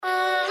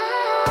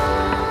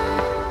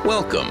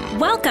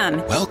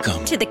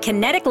Welcome to the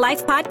Kinetic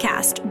Life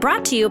Podcast,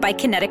 brought to you by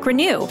Kinetic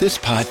Renew. This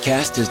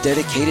podcast is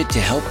dedicated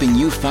to helping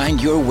you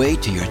find your way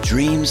to your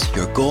dreams,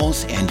 your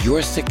goals, and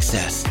your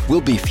success.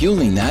 We'll be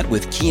fueling that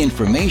with key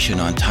information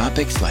on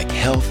topics like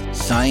health,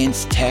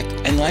 science, tech,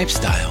 and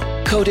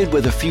lifestyle, coated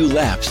with a few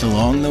laughs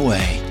along the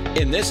way.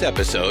 In this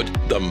episode,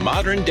 the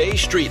modern-day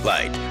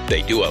streetlight.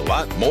 They do a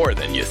lot more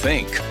than you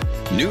think.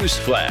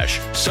 Newsflash,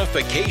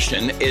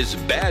 suffocation is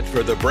bad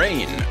for the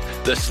brain.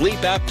 The sleep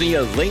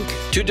apnea link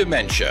to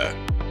dementia.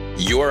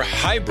 Your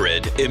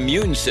hybrid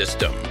immune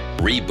system.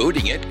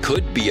 Rebooting it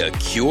could be a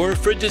cure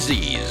for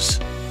disease.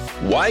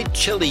 Why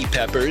chili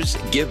peppers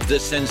give the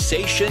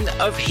sensation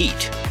of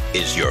heat.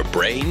 Is your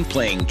brain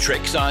playing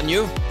tricks on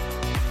you?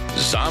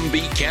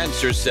 Zombie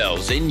cancer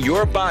cells in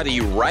your body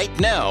right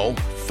now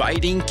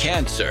fighting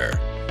cancer.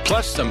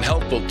 Plus some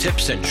helpful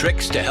tips and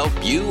tricks to help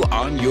you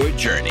on your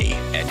journey.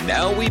 And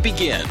now we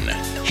begin.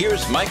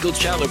 Here's Michael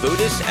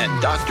Chalavutis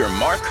and Dr.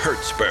 Mark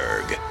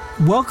Hertzberg.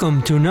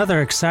 Welcome to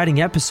another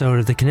exciting episode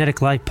of the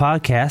Kinetic Life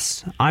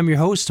Podcast. I'm your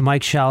host,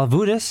 Mike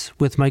Chalavutis,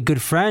 with my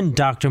good friend,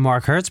 Dr.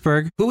 Mark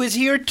Hertzberg. Who is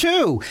here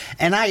too.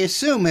 And I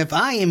assume if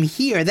I am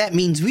here, that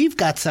means we've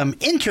got some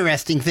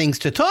interesting things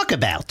to talk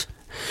about.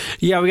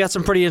 Yeah, we got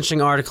some pretty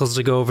interesting articles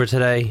to go over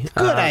today. Good.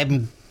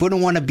 I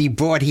wouldn't want to be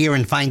brought here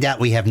and find out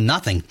we have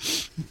nothing.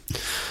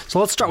 So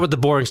let's start with the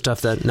boring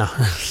stuff then. No.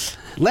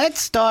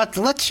 Let's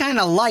shine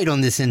a light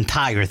on this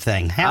entire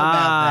thing. How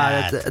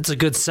about that? That's a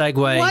good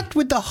segue. What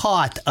would the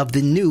heart of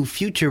the new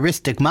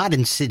futuristic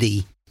modern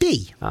city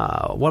be?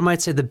 One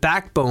might say the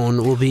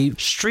backbone will be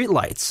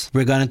streetlights.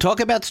 We're going to talk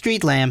about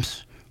street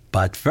lamps,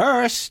 but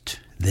first,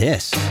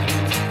 this.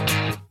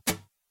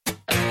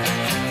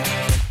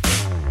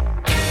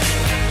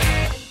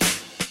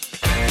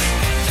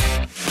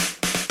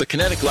 The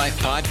Kinetic Life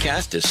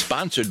Podcast is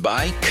sponsored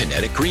by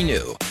Kinetic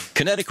Renew.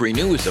 Kinetic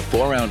Renew is a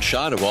 4-ounce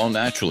shot of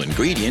all-natural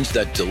ingredients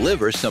that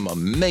deliver some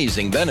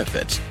amazing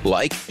benefits,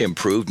 like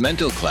improved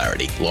mental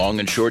clarity, long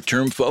and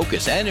short-term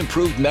focus, and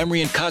improved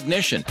memory and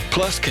cognition.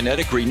 Plus,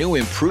 Kinetic Renew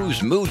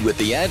improves mood with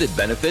the added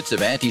benefits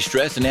of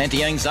anti-stress and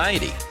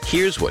anti-anxiety.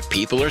 Here's what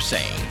people are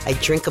saying. I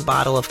drink a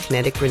bottle of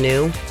Kinetic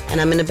Renew,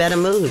 and I'm in a better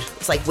mood.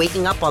 It's like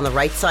waking up on the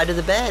right side of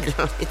the bed.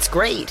 It's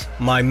great.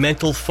 My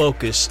mental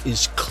focus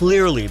is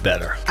clearly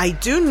better. I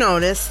do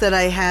notice that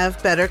I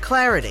have better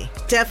clarity.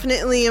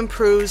 Definitely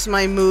improves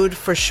my mood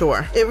for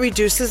sure. It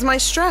reduces my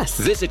stress.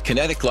 Visit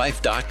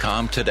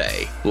kineticlife.com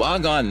today.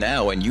 Log on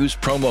now and use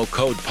promo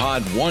code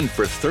POD1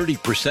 for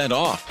 30%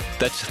 off.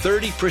 That's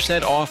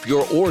 30% off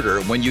your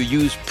order when you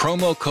use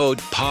promo code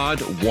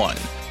POD1.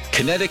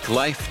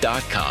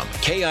 kineticlife.com.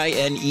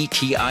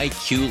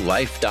 KINETIQ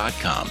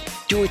life.com.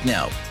 Do it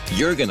now.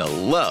 You're going to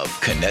love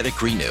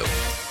Kinetic Renew.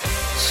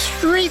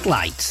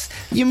 Streetlights.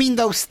 You mean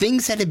those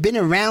things that have been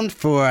around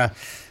for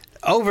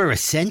over a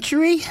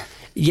century?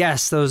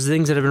 Yes, those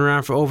things that have been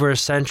around for over a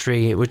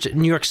century, which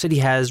New York City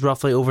has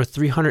roughly over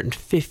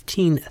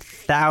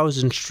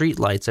 315,000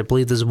 streetlights. I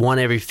believe there's one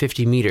every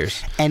 50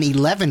 meters. And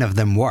 11 of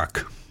them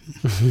work.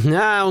 No,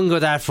 I wouldn't go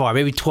that far.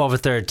 Maybe 12 or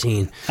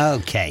 13.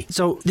 Okay.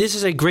 So this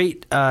is a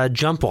great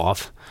jump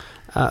off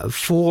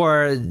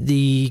for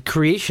the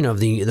creation of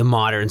the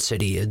modern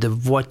city,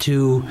 what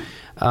to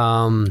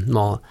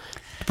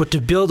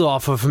build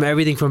off of, from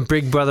everything from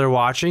Big Brother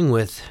watching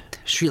with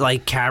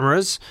streetlight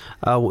cameras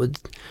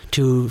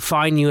to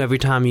find you every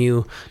time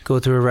you go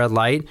through a red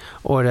light,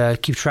 or to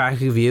keep track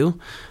of you,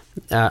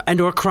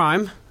 and or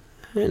crime,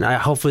 and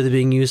hopefully they're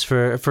being used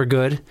for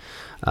good,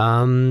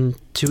 to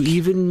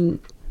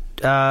even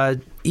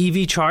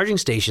EV charging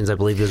stations, I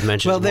believe was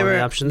mentioned. Well,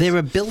 they're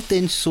a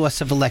built-in source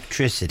of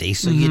electricity,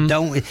 so you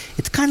don't.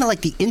 It's kind of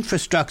like the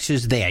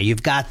infrastructure's there.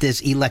 You've got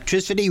this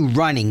electricity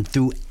running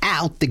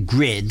throughout the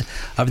grid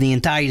of the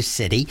entire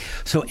city.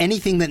 So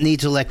anything that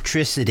needs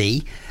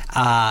electricity,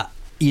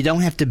 you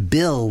don't have to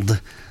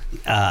build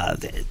a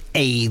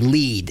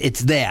lead. It's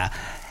there,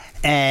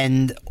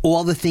 and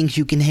all the things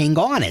you can hang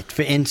on it.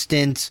 For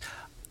instance,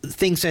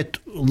 things that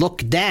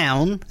look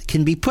down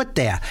can be put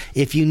there.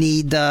 If you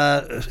need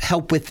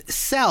help with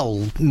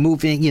cell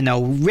moving,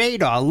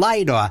 radar,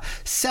 lidar,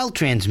 cell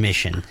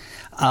transmission,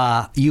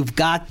 you've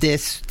got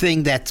this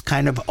thing that's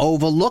kind of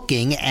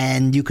overlooking,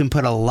 and you can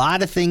put a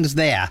lot of things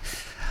there.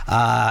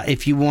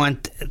 If you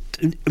want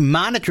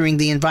monitoring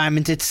the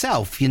environment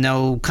itself,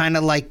 kind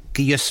of like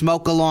your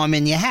smoke alarm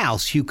in your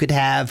house, you could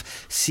have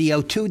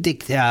CO2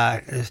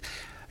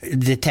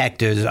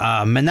 detectors,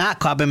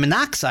 carbon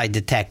monoxide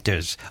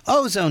detectors,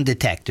 ozone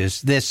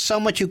detectors. There's so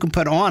much you can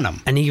put on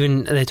them. And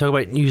even they talk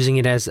about using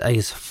it as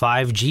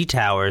 5G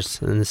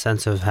towers, in the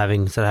sense of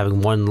instead of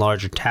having one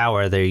larger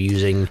tower, they're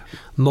using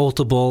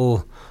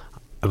multiple,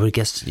 I would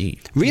guess,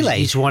 relays.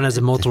 Each one has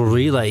a multiple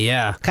relay,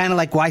 yeah. Kind of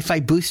like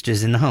Wi-Fi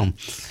boosters in the home.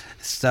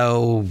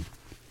 So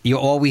you're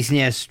always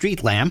near a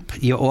street lamp.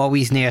 You're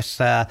always near,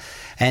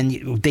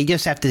 and they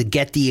just have to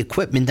get the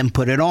equipment and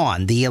put it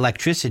on. The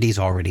electricity's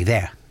already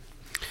there.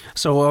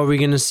 So are we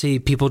going to see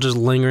people just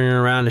lingering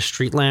around a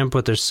street lamp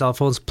with their cell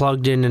phones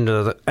plugged in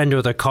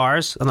into their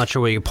cars? I'm not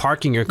sure where you're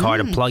parking your car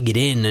to plug it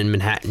in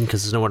Manhattan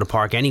because there's nowhere to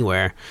park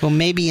anywhere. Well,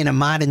 maybe in a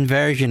modern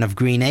version of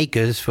Green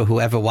Acres, for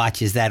whoever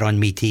watches that on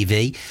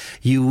MeTV,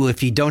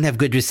 if you don't have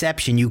good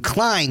reception, you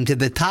climb to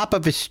the top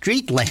of a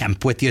street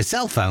lamp with your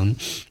cell phone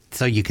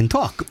so you can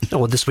talk. Oh,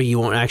 well, this way you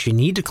won't actually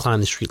need to climb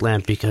the street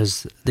lamp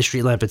because the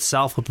street lamp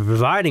itself will be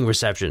providing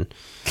reception.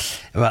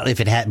 Well,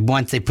 if it had,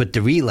 once they put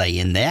the relay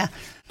in there.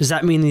 Does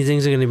that mean these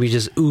things are going to be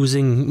just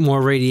oozing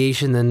more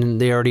radiation than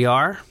they already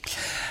are?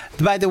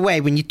 By the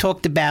way, when you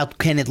talked about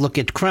can it look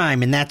at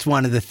crime, and that's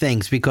one of the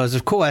things, because,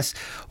 of course,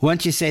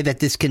 once you say that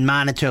this can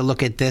monitor,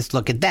 look at this,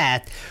 look at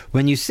that,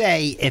 when you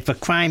say if a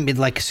crime is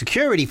like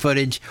security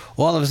footage,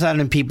 all of a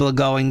sudden people are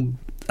going,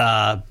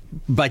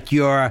 but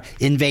you're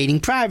invading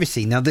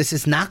privacy. Now, this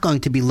is not going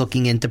to be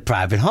looking into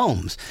private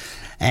homes.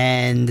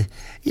 And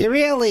you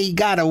really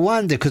got to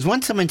wonder, because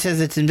once someone says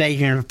it's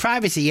invasion of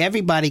privacy,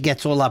 everybody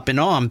gets all up in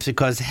arms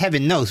because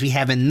heaven knows we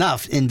have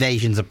enough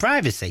invasions of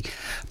privacy.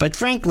 But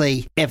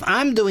frankly, if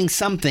I'm doing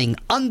something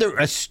under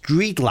a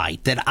street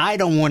light that I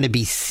don't want to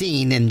be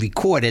seen and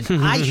recorded,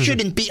 I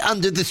shouldn't be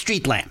under the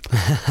street lamp.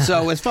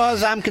 So as far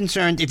as I'm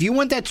concerned, if you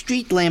want that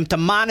street lamp to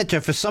monitor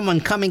for someone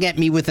coming at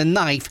me with a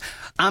knife,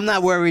 I'm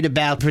not worried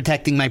about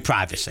protecting my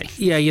privacy.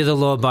 Yeah, you're the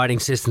law-abiding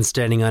citizen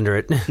standing under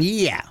it.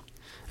 Yeah.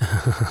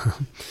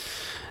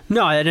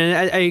 No, and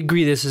I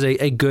agree. This is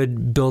a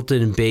good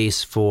built-in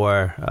base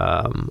for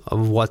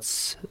of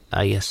what's,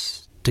 I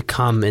guess, to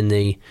come in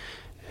the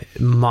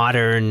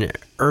modern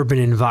urban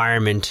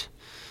environment.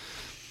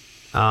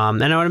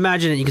 And I would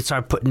imagine that you could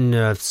start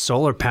putting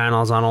solar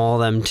panels on all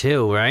of them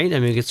too, right? I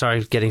mean, you could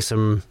start getting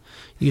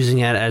using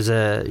it as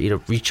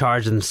a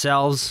recharge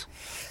themselves.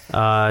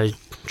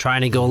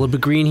 Trying to go a little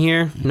bit green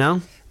here,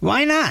 no?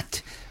 Why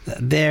not?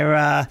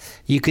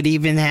 You could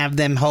even have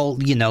them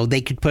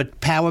they could put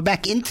power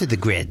back into the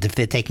grid if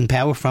they're taking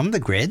power from the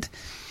grid,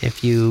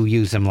 if you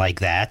use them like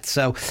that.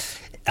 So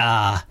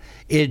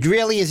it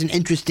really is an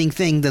interesting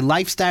thing. The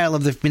lifestyle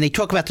when they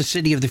talk about the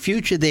city of the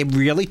future, they're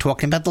really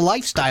talking about the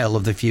lifestyle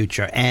of the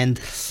future.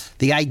 And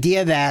the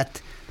idea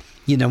that,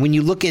 when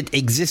you look at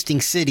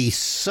existing cities,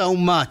 so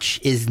much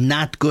is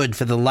not good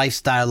for the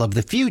lifestyle of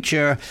the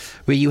future,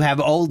 where you have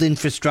old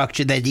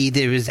infrastructure that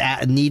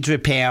either needs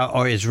repair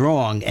or is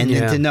wrong. And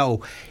then to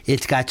know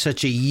it's got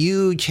such a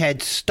huge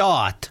head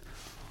start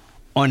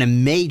on a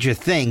major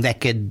thing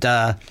that could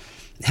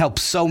help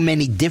so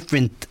many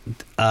different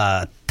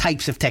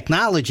types of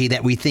technology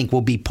that we think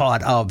will be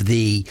part of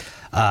the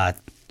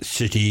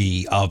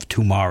city of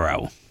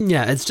tomorrow.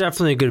 Yeah, it's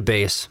definitely a good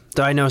base.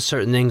 Though I know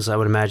certain things I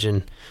would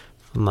imagine,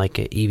 like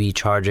EV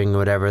charging or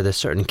whatever, there's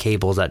certain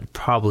cables that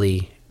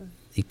probably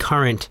the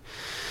current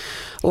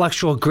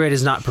electrical grid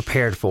is not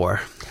prepared for.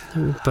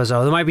 But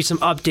so there might be some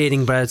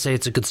updating, but I'd say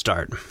it's a good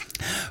start.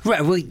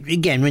 Right. Well,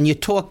 again, when you're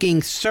talking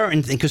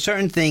because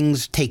certain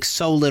things take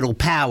so little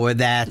power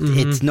that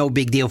it's no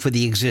big deal for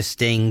the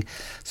existing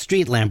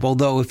street lamp.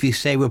 Although if you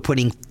say we're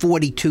putting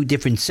 42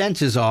 different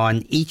sensors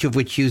on, each of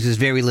which uses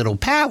very little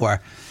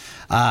power,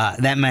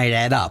 that might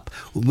add up.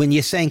 When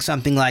you're saying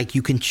something like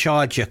you can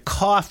charge your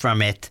car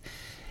from it,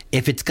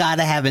 if it's got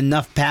to have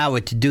enough power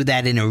to do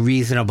that in a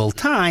reasonable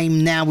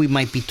time, now we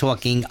might be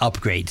talking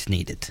upgrades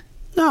needed.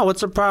 No,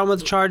 what's the problem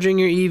with charging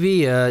your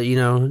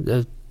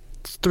EV?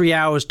 3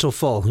 hours till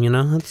full,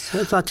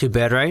 That's not too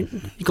bad, right?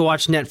 You can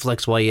watch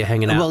Netflix while you're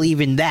hanging out. Well,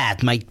 even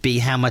that might be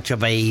how much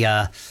of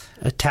a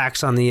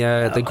tax on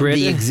the grid?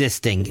 The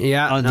existing.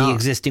 The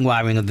existing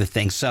wiring of the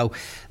thing. So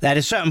at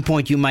a certain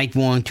point, you might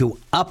want to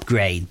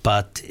upgrade,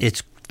 but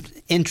it's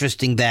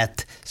interesting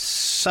that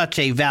such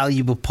a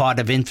valuable part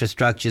of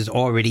infrastructure is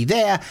already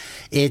there.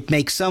 It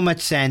makes so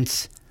much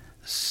sense.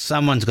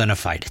 Someone's going to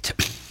fight it.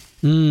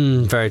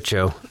 Very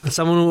true.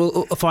 Someone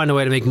will find a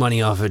way to make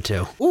money off it,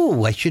 too.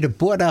 Ooh, I should have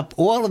bought up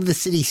all of the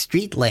city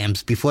street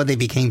lamps before they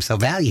became so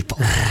valuable.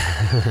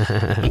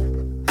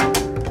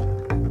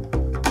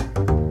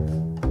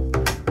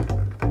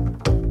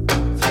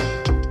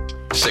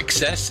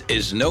 Success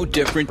is no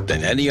different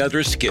than any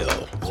other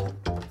skill.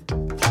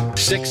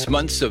 6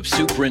 months of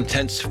super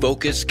intense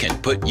focus can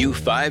put you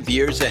 5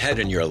 years ahead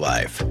in your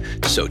life.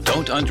 So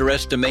don't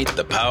underestimate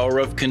the power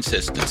of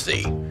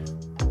consistency.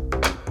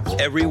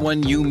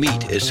 Everyone you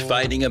meet is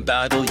fighting a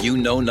battle you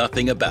know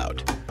nothing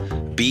about.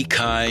 Be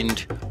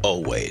kind,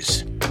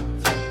 always.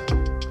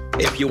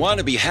 If you want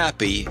to be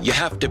happy, you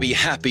have to be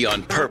happy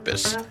on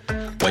purpose.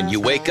 When you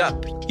wake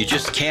up, you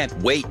just can't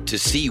wait to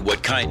see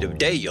what kind of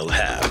day you'll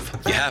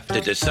have. You have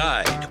to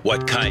decide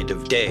what kind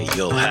of day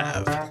you'll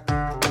have.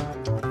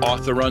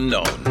 Author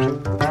unknown.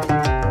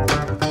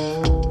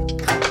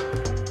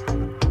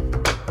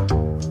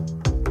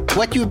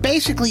 What you're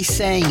basically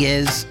saying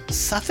is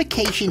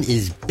suffocation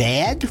is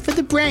bad for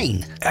the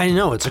brain. I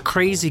know, it's a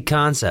crazy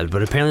concept,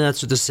 but apparently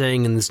that's what they're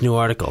saying in this new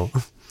article.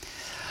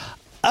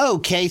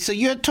 Okay, so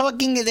you're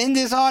talking in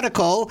this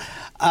article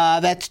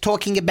that's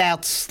talking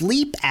about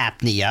sleep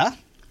apnea.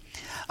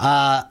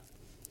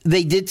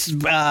 they did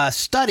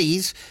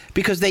studies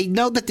because they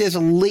know that there's a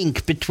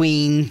link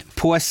between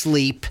poor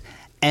sleep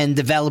and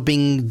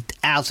developing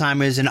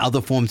Alzheimer's and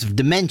other forms of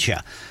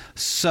dementia.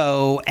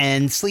 So,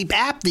 and sleep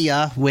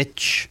apnea,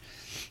 which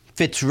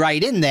fits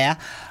right in there,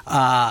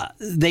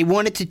 they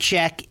wanted to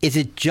check, is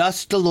it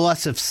just the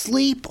loss of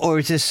sleep or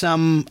is there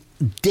some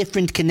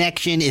different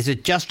connection? Is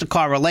it just a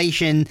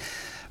correlation?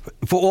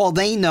 For all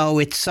they know,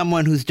 it's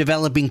someone who's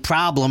developing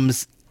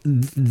problems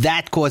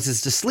that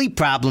causes the sleep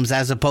problems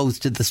as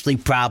opposed to the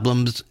sleep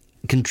problems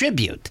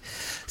contribute.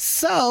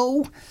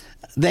 So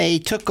they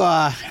took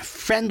our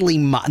friendly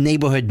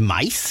neighborhood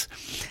mice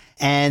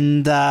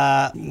and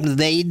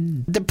they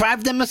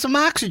deprived them of some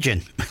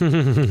oxygen.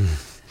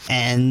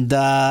 And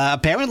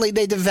apparently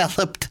they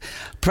developed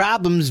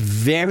problems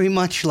very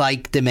much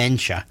like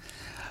dementia.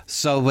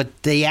 So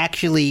what they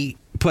actually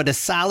put a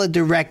solid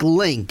direct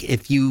link.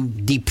 If you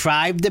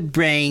deprive the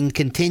brain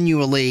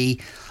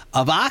continually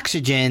of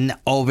oxygen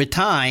over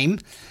time,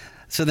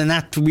 so they're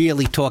not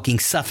really talking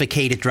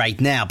suffocate it right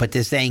now, but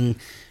they're saying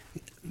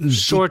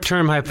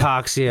short-term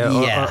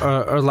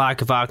hypoxia or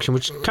lack of oxygen,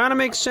 which kind of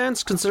makes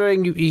sense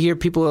considering you hear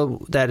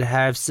people that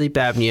have sleep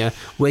apnea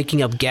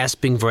waking up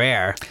gasping for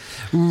air.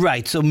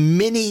 Right. So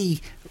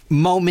many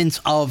moments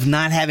of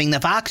not having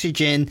enough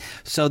oxygen,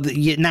 so that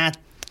you're not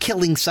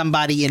killing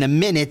somebody in a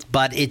minute,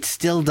 but it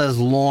still does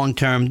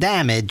long-term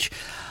damage.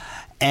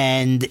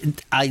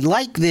 And I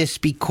like this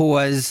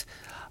because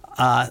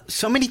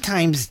so many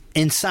times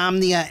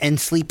insomnia and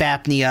sleep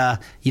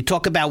apnea, you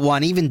talk about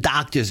one, even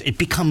doctors, it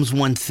becomes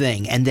one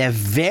thing, and they're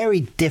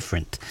very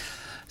different.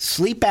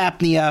 Sleep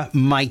apnea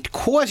might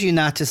cause you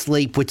not to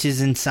sleep, which is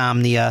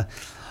insomnia,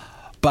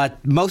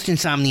 but most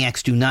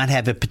insomniacs do not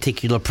have a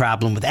particular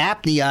problem with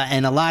apnea,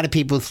 and a lot of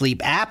people with sleep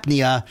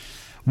apnea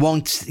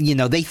won't,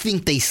 they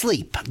think they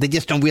sleep. They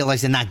just don't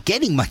realize they're not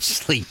getting much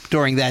sleep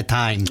during that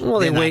time. Well,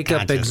 they wake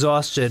up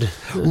exhausted.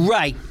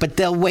 Right, but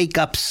they'll wake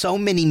up so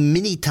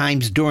many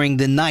times during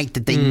the night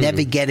that they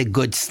never get a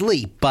good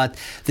sleep. But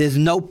there's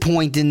no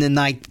point in the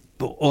night,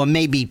 or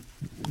maybe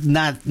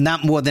not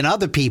more than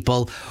other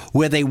people,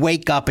 where they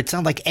wake up. It's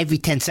not like every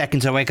 10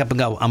 seconds they wake up and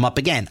go, I'm up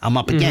again,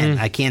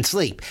 I can't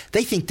sleep.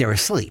 They think they're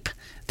asleep.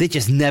 They're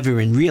just never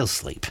in real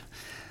sleep.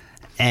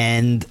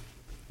 And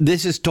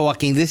this is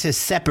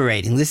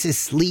separating. This is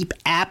sleep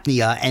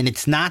apnea, and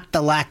it's not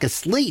the lack of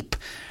sleep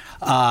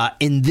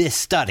in this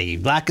study.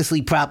 Lack of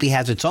sleep probably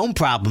has its own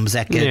problems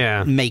that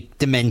can make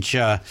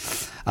dementia,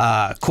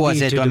 cause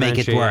it or make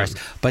it worse.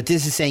 Yeah. But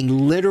this is saying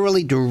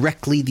literally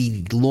directly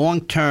the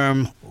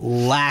long-term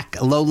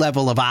low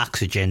level of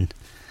oxygen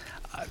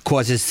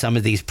causes some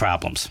of these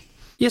problems.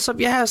 Yes, if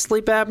you have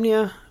sleep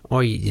apnea,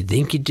 or you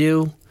think you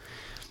do,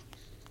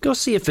 go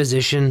see a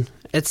physician.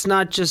 It's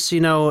not just,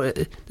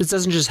 this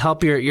doesn't just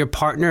help your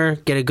partner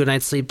get a good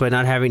night's sleep by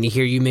not having to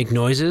hear you make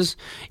noises.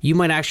 You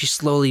might actually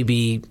slowly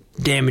be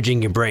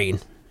damaging your brain.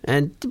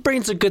 And the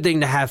brain's a good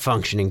thing to have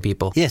functioning,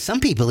 people. Yeah,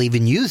 some people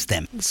even use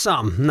them.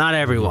 Some, not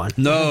everyone.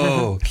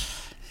 No.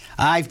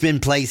 I've been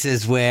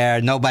places where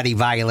nobody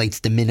violates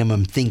the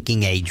minimum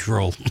thinking age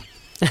rule.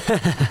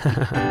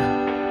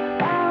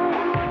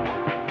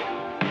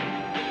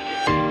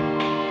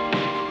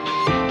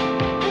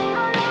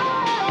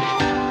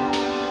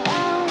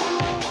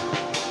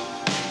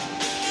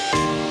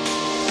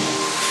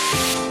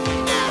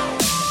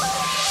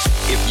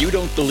 You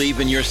don't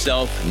believe in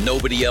yourself,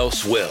 nobody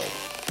else will,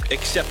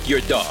 except your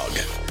dog.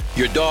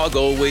 Your dog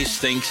always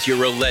thinks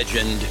you're a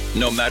legend,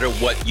 no matter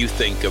what you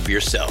think of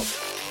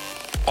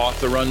yourself.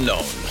 Author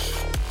unknown.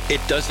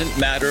 It doesn't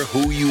matter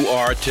who you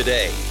are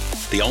today.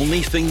 The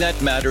only thing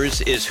that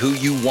matters is who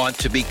you want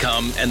to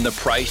become and the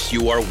price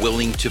you are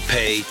willing to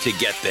pay to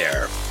get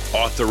there.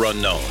 Author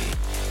unknown.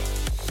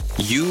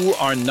 You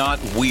are not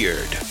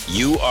weird.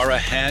 You are a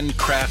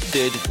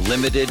handcrafted,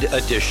 limited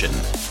edition.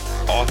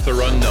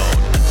 Author unknown.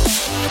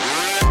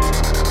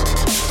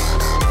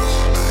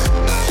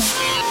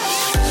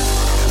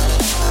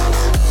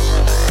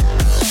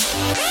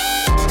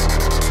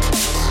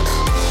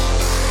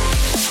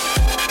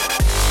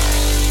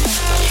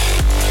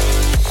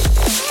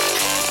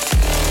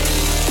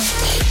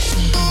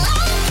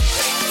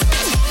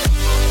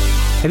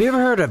 Have you ever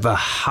heard of a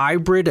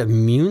hybrid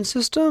immune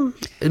system?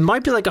 It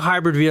might be like a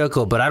hybrid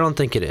vehicle, but I don't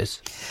think it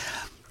is.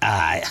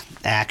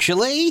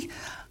 Actually,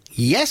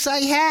 yes, I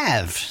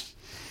have.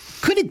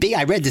 Could it be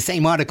I read the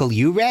same article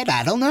you read?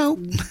 I don't know.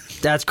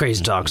 That's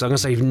crazy talk, so I'm going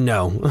to say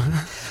no.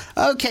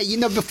 Okay,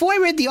 before I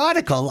read the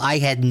article, I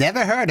had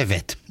never heard of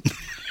it.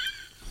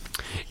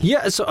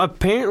 Yeah, so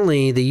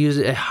apparently they use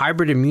a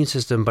hybrid immune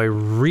system by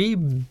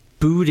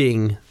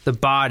rebooting the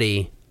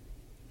body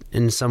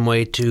in some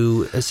way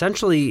to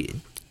essentially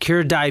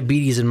cure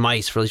diabetes in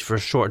mice, for at least for a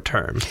short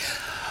term.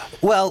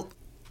 Well,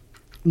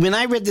 when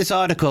I read this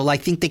article, I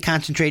think they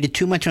concentrated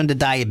too much on the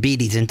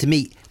diabetes, and to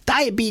me,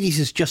 diabetes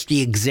is just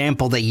the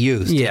example they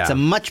used. Yeah. It's a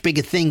much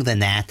bigger thing than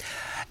that.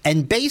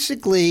 And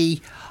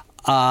basically,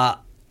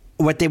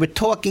 what they were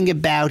talking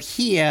about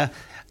here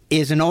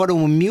is an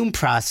autoimmune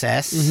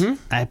process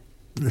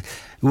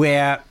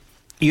where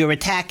you're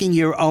attacking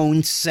your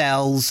own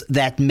cells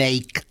that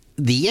make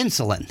the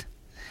insulin.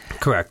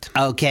 Correct.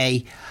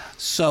 Okay,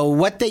 so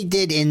what they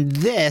did in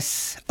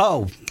this...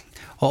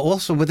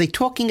 also, were they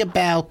talking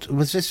about...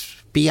 Was this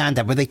beyond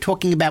that? Were they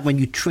talking about when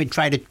you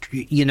try to...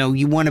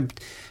 you want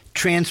to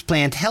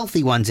transplant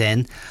healthy ones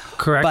in?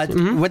 Correct. But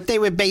what they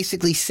were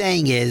basically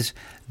saying is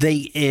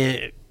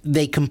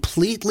they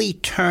completely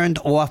turned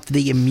off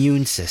the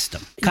immune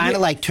system. Kind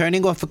of like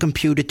turning off a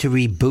computer to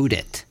reboot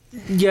it.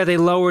 Yeah, they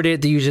lowered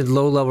it. They used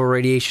low-level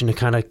radiation to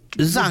kind of...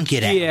 zonk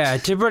it out. Yeah,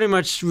 to pretty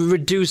much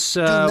reduce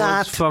Do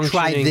not functioning.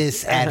 try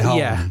this at home.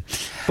 Yeah,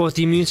 both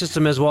the immune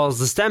system as well as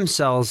the stem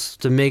cells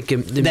to make the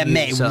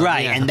immune cells.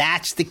 Right, yeah. and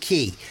that's the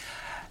key.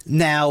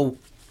 Now,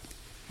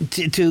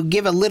 to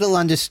give a little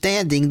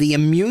understanding, the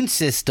immune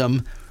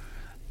system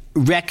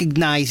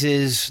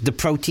recognizes the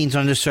proteins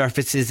on the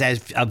surfaces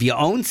of your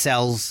own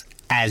cells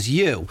as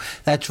you.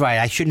 That's right.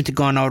 I shouldn't have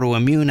gone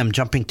autoimmune. I'm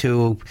jumping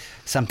to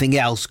something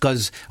else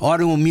because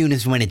autoimmune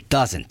is when it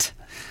doesn't.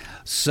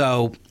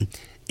 So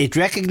it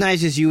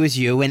recognizes you as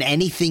you, and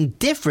anything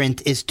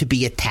different is to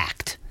be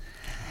attacked.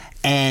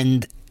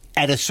 And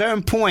at a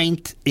certain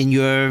point in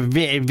your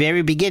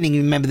very beginning,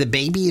 remember the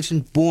baby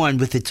isn't born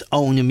with its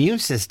own immune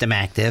system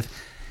active.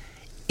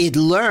 It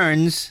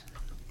learns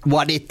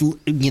what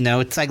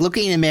it's like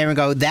looking in the mirror and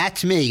go,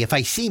 that's me. If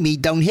I see me,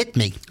 don't hit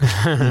me.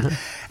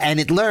 And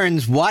it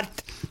learns what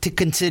to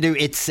consider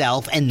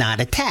itself and not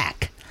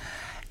attack.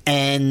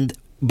 And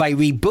by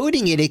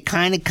rebooting it, it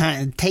kind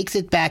of takes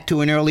it back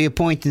to an earlier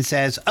point and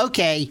says,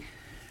 okay,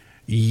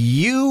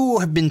 you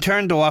have been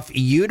turned off.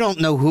 You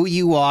don't know who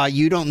you are.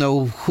 You don't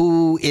know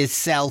who is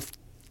self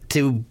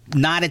to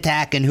not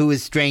attack and who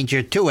is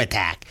stranger to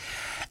attack.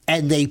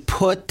 And they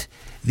put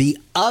the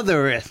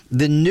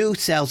new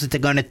cells that they're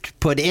going to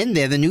put in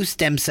there, the new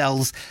stem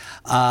cells.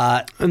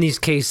 In these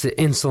cases, the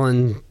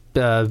insulin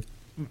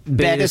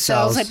beta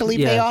cells, I believe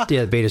they are.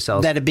 Yeah, beta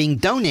cells. That are being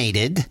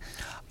donated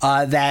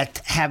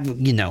that have,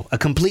 a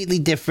completely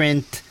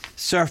different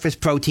surface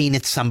protein.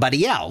 It's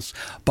somebody else.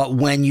 But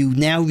when you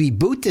now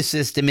reboot the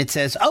system, it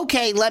says,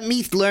 okay, let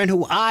me learn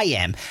who I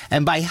am.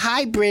 And by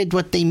hybrid,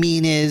 what they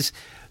mean is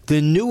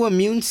the new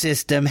immune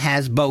system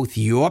has both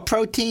your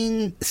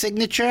protein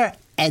signature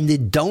and the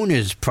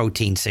donor's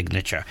protein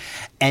signature.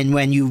 And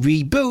when you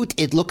reboot,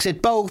 it looks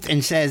at both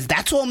and says,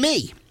 that's all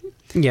me.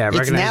 Yeah,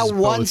 it's now both.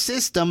 one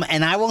system,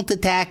 and I won't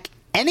attack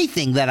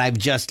anything that I've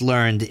just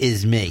learned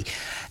is me.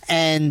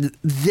 And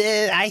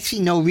I see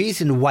no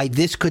reason why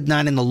this could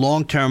not in the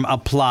long term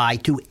apply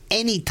to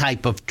any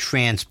type of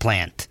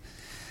transplant.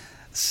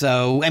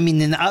 So,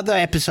 in other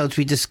episodes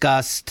we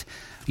discussed,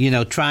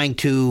 trying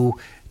to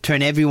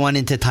turn everyone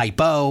into type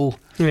O,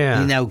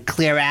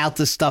 clear out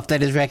the stuff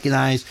that is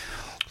recognized.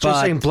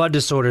 Just saying blood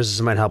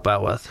disorders might help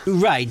out with.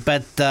 Right,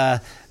 but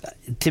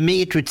to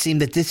me it would seem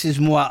that this is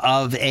more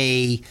of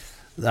a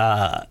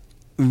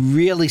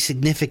really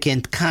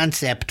significant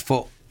concept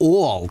for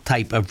all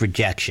type of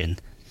rejection.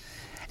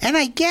 And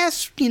I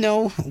guess,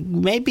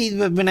 maybe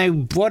when I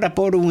brought up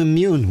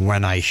autoimmune,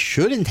 when I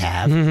shouldn't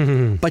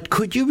have, but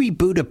could you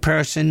reboot a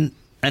person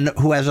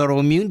who has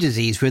autoimmune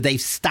disease where they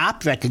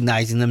stop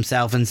recognizing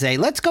themselves and say,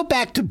 let's go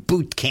back to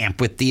boot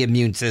camp with the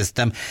immune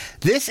system.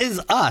 This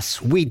is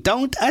us. We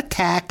don't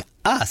attack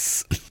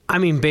us.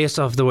 Based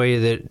off the way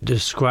that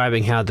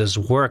describing how this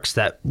works,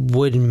 that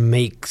would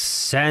make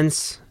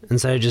sense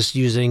instead of just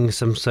using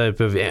some type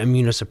of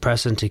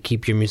immunosuppressant to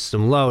keep your immune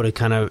system low to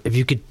kind of, if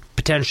you could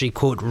potentially,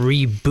 quote,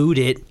 reboot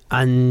it,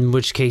 in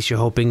which case you're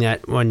hoping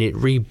that when it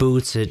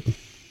reboots, it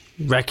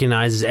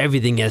recognizes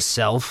everything as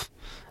self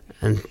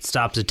and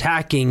stops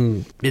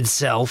attacking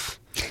itself.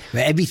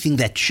 Everything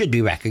that should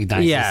be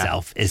recognized as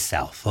self is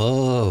self.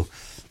 Oh.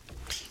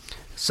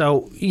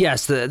 So,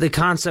 yes, the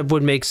concept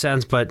would make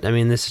sense, but,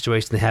 in this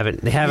situation, they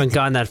haven't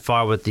gone that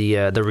far with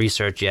the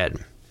research yet.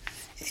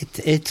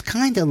 It's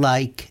kind of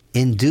like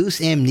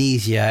induce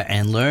amnesia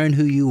and learn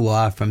who you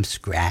are from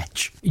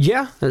scratch.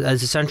 Yeah,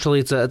 as essentially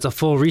it's a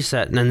full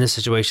reset, and in this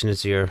situation,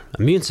 it's your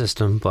immune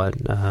system. But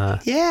I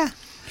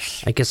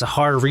guess a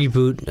hard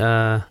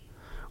reboot,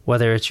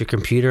 whether it's your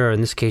computer or in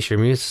this case your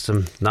immune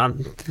system, not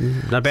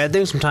a bad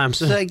thing sometimes.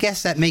 So I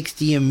guess that makes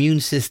the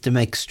immune system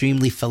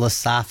extremely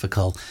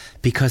philosophical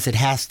because it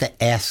has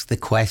to ask the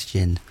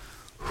question,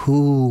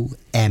 who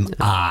am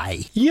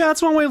I? Yeah,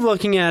 that's one way of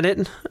looking at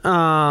it.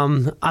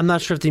 I'm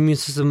not sure if the immune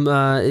system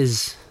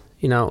is,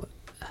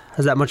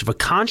 has that much of a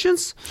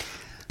conscience,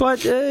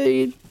 but,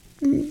 it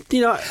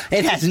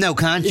has no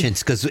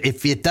conscience because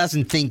if it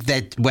doesn't think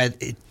that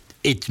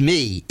it's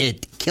me,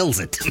 it kills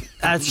it.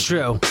 That's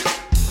true.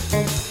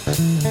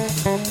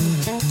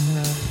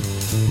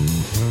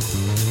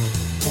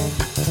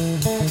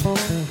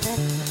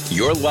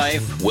 Your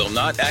life will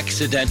not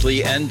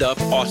accidentally end up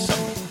awesome.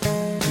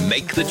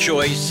 Make the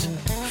choice,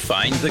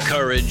 find the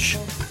courage,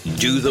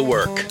 do the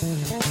work.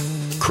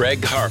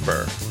 Craig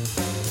Harper.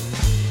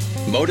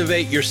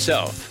 Motivate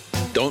yourself.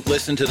 Don't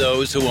listen to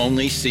those who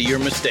only see your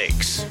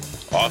mistakes.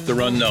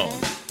 Author unknown.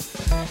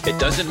 It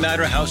doesn't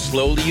matter how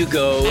slowly you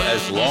go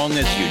as long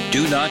as you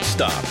do not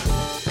stop.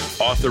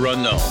 Author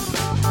unknown.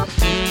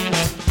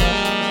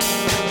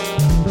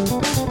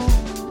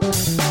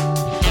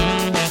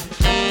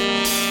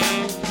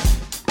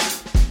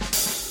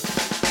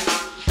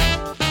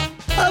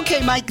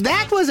 Mike,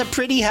 that was a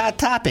pretty hot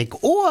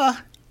topic. Or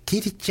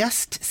did it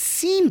just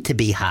seem to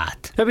be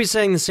hot? I'd be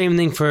saying the same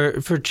thing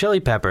for chili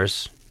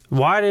peppers.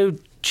 Why do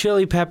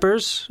chili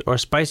peppers or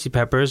spicy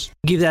peppers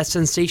give that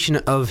sensation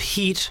of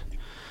heat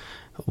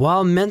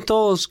while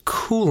menthol is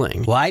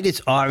cooling? Why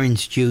does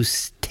orange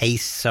juice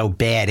taste so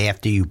bad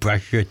after you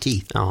brush your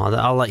teeth? Oh,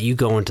 I'll let you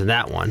go into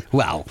that one.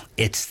 Well,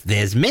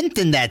 there's mint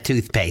in that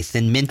toothpaste,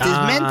 and mint is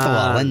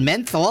menthol, and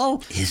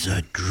menthol is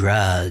a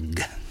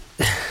drug.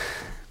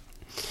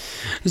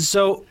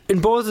 So, in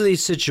both of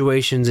these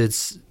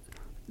situations,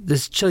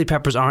 this chili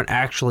peppers aren't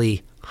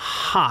actually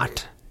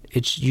hot.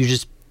 You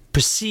just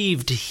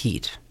perceived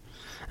heat.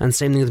 And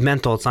same thing with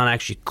menthol. It's not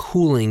actually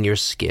cooling your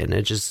skin.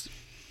 It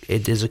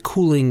is a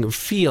cooling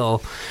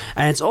feel.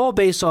 And it's all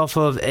based off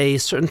of a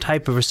certain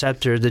type of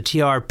receptor, the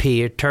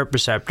TRP, or terp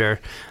receptor.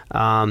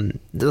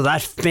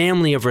 That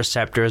family of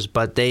receptors,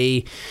 but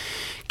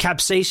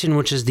capsaicin,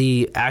 which is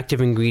the active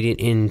ingredient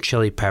in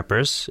chili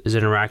peppers, is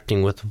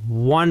interacting with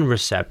one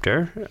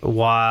receptor,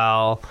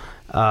 while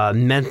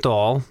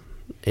menthol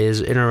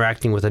is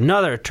interacting with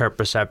another terp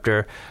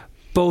receptor,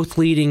 both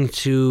leading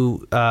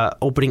to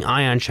opening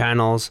ion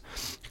channels,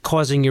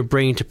 causing your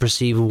brain to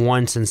perceive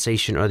one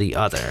sensation or the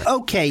other.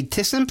 Okay,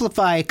 to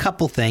simplify a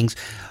couple things,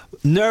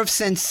 nerve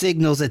sense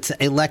signals, it's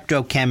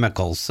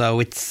electrochemicals,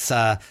 so it's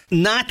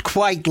not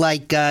quite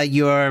like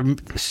your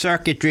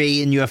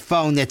circuitry in your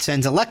phone that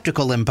sends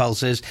electrical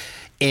impulses.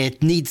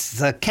 It needs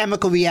a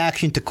chemical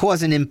reaction to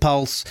cause an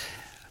impulse.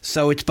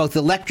 So it's both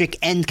electric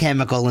and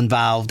chemical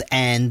involved,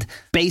 and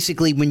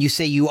basically when you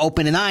say you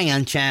open an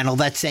ion channel,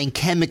 that's saying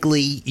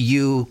chemically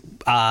you,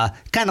 kind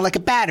of like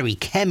a battery,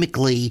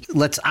 chemically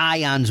lets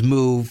ions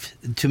move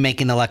to make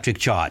an electric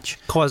charge.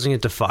 Causing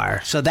it to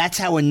fire. So that's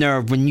how a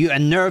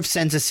nerve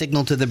sends a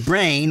signal to the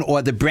brain,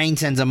 or the brain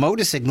sends a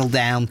motor signal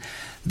down,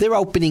 they're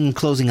opening and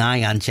closing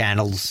ion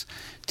channels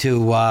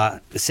to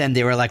send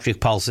their electric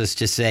pulses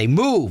to say,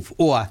 move,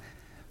 or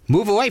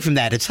move away from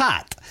that, it's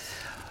hot.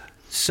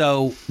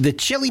 So the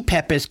chili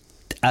peppers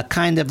are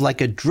kind of like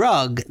a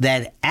drug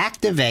that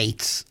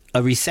activates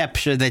a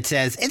receptor that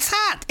says, it's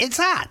hot, it's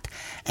hot.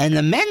 And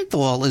the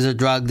menthol is a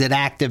drug that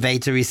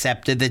activates a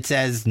receptor that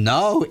says,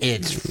 no,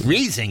 it's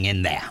freezing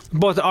in there.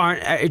 Both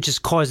aren't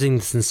just causing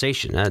the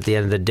sensation. At the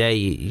end of the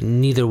day,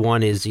 neither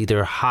one is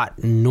either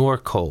hot nor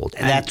cold.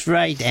 That's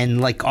right. And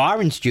like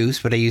orange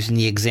juice, what I use in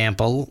the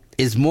example,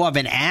 is more of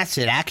an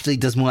acid, actually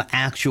does more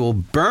actual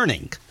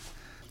burning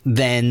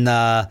than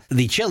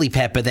the chili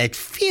pepper that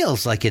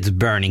feels like it's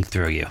burning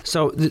through you.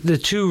 So the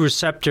two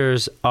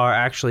receptors are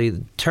actually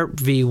terp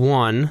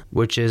V1,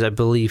 which is, I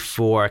believe,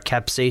 for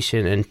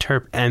capsaicin, and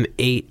terp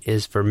M8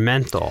 is for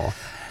menthol.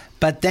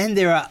 But then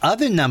there are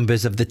other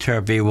numbers of the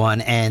terp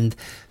V1, and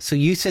so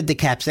you said the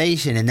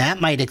capsaicin, and that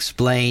might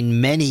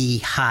explain many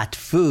hot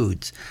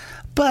foods.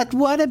 But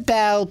what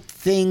about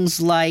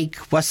things like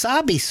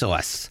wasabi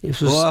sauce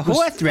or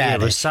horseradish? Yeah,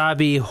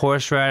 wasabi,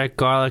 horseradish,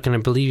 garlic, and I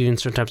believe even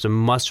certain types of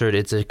mustard.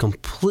 It's a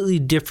completely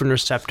different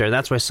receptor.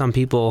 That's why some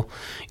people,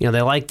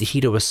 they like the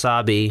heat of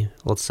wasabi,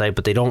 let's say,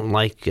 but they don't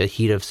like the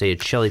heat of, say, a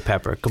chili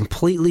pepper.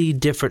 Completely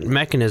different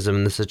mechanism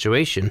in the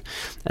situation.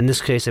 In this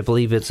case, I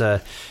believe it's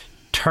a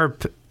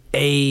terp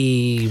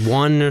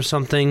A1 or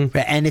something.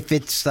 And if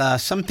it's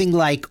something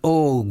like,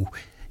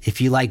 if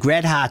you like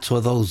Red Hots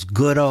or those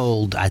good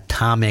old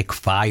atomic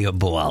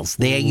fireballs,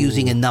 they're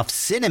using enough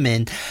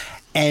cinnamon.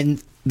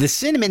 And the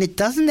cinnamon, it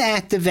doesn't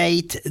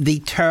activate the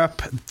terp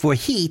for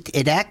heat.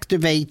 It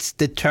activates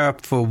the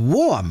terp for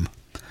warm.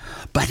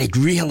 But it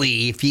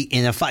really, if you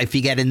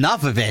get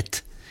enough of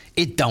it,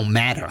 it don't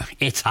matter.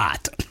 It's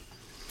hot.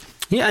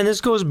 Yeah, and this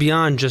goes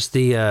beyond just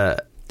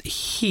the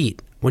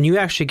heat. When you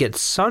actually get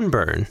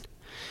sunburn,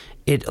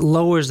 it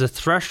lowers the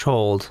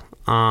threshold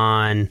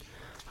on,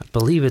 I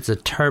believe it's a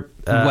terp.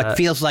 What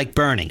feels like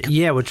burning.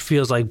 Yeah, which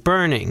feels like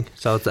burning.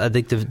 So it's, I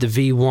think the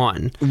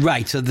V1.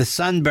 Right. So the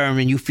sunburn,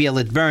 when you feel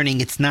it burning,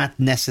 it's not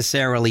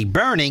necessarily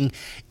burning.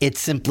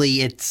 It's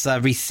simply its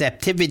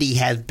receptivity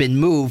has been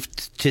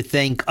moved to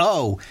think,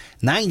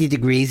 90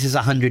 degrees is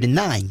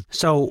 109.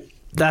 So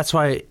that's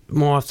why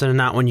more often than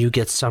not, when you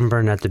get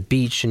sunburned at the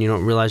beach and you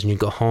don't realize, and you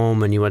go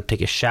home and you want to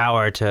take a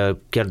shower to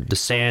get the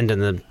sand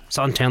and the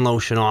suntan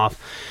lotion off,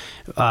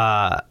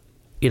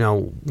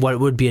 what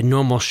would be a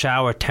normal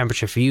shower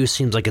temperature for you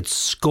seems like it's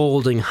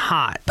scalding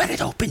hot. But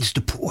it opens the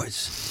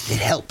pores. It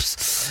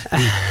helps.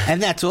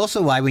 And that's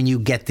also why when you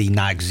get the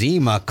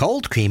Noxzema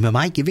cold cream, am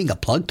I giving a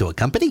plug to a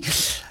company?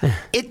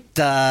 It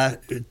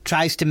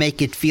tries to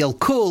make it feel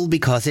cool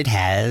because it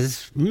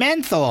has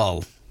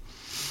menthol.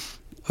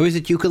 Or is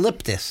it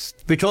eucalyptus,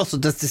 which also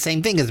does the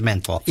same thing as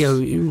menthol? Yeah,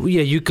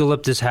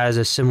 eucalyptus has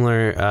a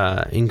similar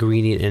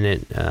ingredient in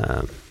it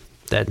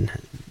that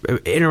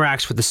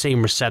interacts with the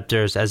same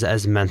receptors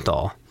as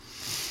menthol.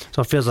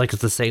 So it feels like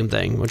it's the same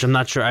thing, which I'm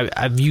not sure.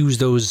 I've used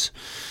those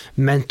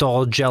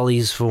menthol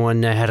jellies for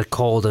when I had a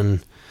cold,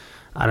 and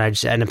I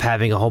just end up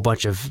having a whole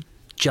bunch of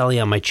jelly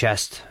on my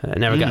chest. I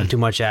never got too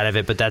much out of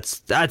it, but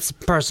that's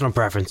personal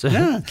preference.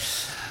 Yeah.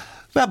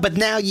 Well, but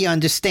now you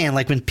understand,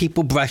 like when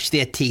people brush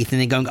their teeth and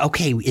they're going,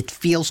 okay, it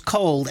feels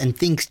cold and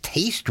things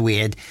taste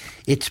weird,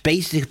 it's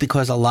basically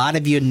because a lot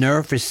of your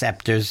nerve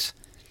receptors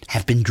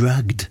have been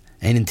drugged.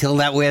 And until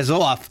that wears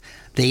off,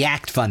 they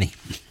act funny.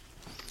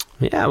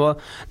 Yeah, well,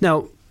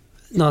 now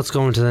let's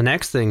go into the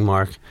next thing,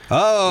 Mark.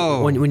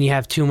 Oh. When you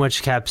have too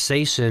much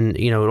capsaicin,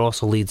 it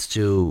also leads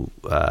to,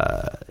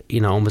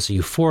 almost a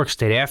euphoric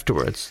state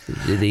afterwards.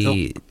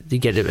 You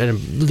get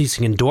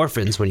releasing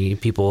endorphins when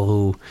people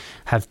who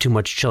have too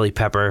much chili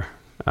pepper.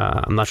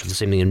 I'm not sure if the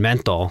same thing in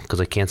menthol,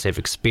 because I can't say I've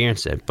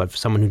experienced it. But for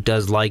someone who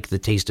does like the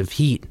taste of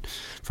heat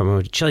from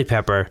a chili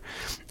pepper,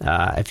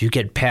 if you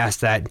get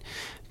past that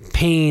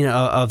pain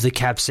of the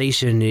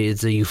capsaicin,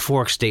 it's a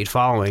euphoric state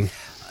following.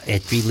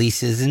 It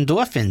releases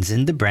endorphins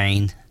in the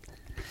brain.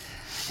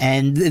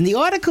 And in the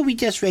article we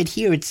just read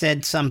here, it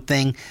said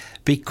something,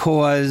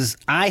 because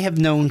I have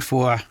known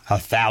for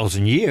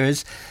 1,000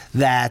 years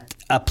that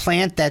a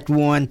plant that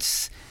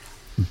wants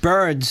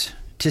birds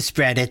to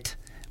spread it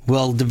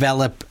will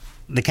develop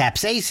the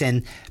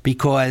capsaicin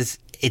because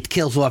it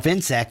kills off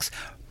insects.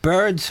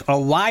 Birds are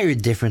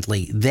wired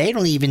differently. They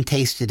don't even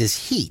taste it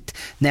as heat.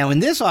 Now, in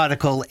this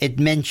article, it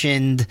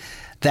mentioned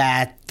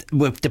that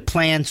if the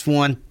plants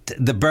want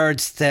the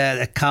birds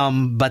to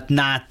come, but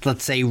not,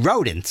 let's say,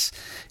 rodents,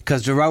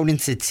 because the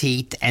rodents it's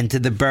heat and to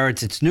the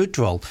birds it's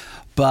neutral.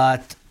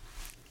 But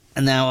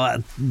now,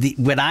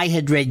 what I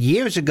had read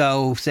years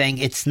ago saying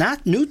it's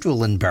not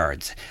neutral in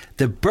birds.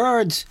 The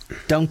birds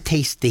don't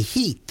taste the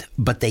heat,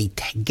 but they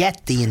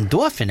get the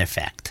endorphin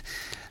effect.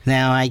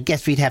 Now, I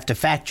guess we'd have to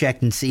fact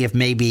check and see if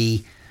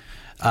maybe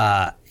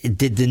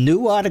did the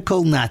new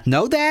article not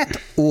know that,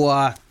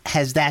 or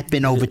has that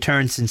been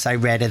overturned since I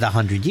read it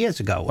 100 years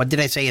ago? Or did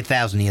I say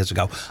 1,000 years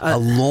ago? A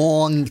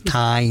long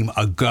time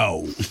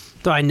ago.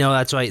 So I know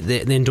that's why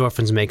the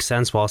endorphins make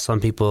sense. While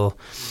some people,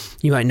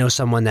 you might know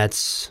someone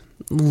that's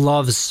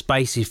loves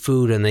spicy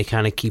food and they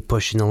kind of keep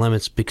pushing the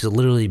limits because it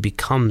literally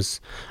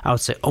becomes, I would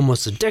say,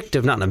 almost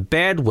addictive, not in a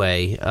bad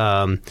way,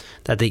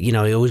 that they, you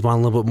always want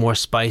a little bit more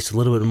spice,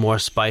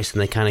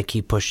 and they kind of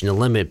keep pushing the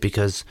limit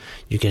because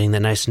you're getting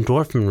that nice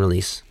endorphin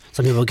release.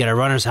 Some people get a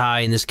runner's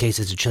high. In this case,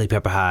 it's a chili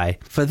pepper high.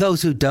 For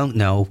those who don't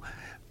know,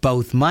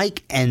 both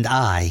Mike and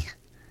I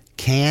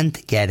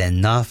can't get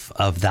enough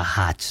of the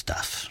hot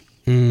stuff.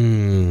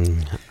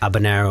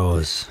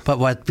 Habaneros. But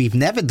what we've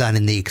never done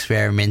in the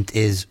experiment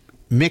is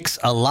mix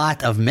a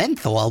lot of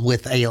menthol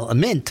with a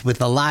mint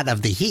with a lot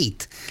of the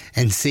heat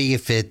and see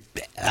if it,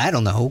 I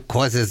don't know,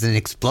 causes an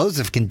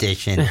explosive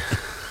condition.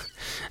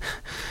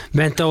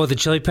 Menthol with a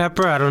chili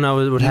pepper? I don't know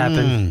what would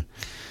happen.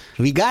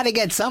 We got to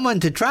get someone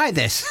to try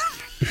this.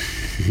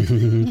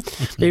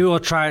 Maybe we'll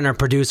try it in our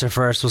producer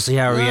first. We'll see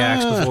how it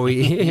reacts before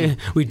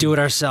we do it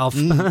ourselves.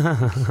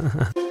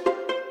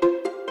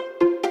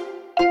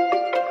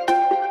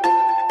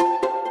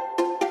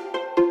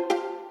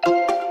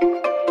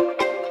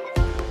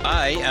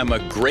 I am a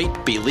great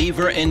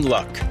believer in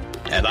luck,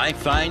 and I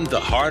find the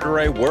harder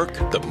I work,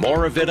 the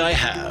more of it I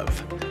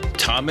have.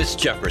 Thomas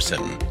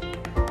Jefferson.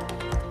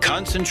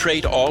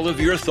 Concentrate all of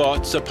your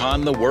thoughts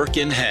upon the work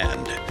in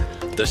hand.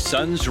 The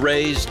sun's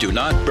rays do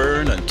not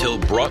burn until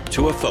brought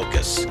to a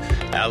focus.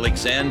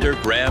 Alexander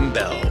Graham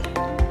Bell.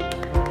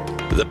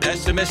 The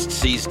pessimist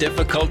sees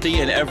difficulty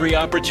in every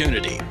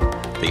opportunity.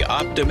 The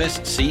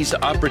optimist sees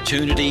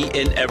opportunity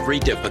in every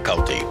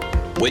difficulty.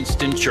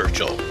 Winston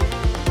Churchill.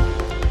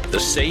 The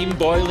same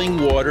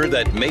boiling water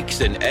that makes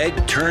an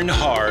egg turn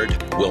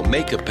hard will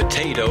make a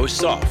potato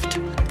soft.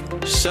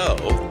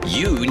 So,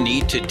 you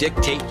need to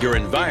dictate your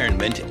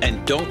environment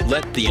and don't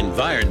let the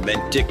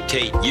environment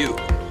dictate you.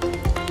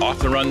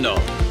 Author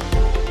unknown.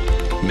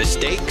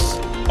 Mistakes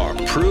are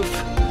proof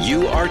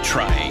you are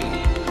trying.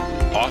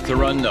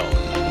 Author unknown.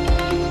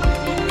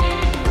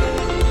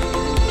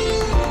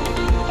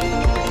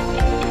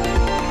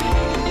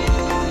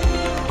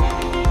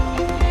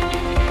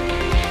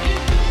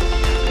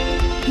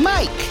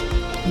 Mike,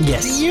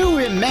 Yes. do you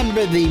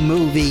remember the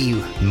movie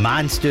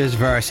Monsters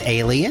vs.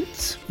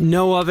 Aliens?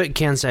 Know of it,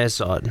 can't say I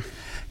saw it.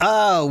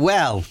 Oh,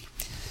 well,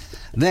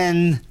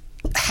 then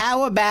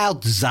how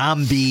about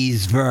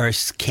Zombies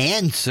vs.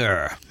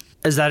 Cancer?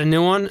 Is that a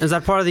new one? Is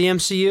that part of the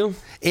MCU?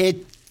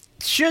 It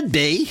should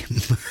be.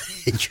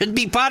 It should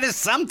be part of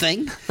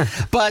something.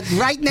 But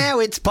right now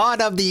it's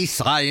part of the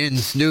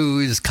science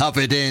news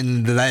covered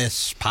in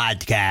this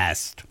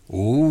podcast.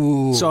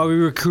 Ooh. So are we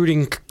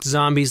recruiting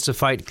zombies to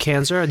fight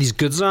cancer? Are these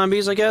good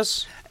zombies, I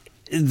guess?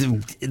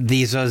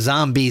 These are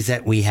zombies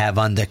that we have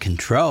under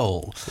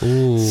control.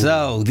 Ooh.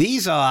 So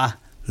these are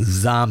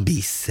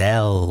zombie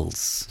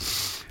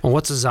cells. Well,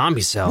 what's a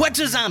zombie cell? What's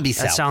a zombie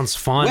cell? That sounds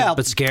fun,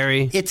 but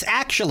scary. It's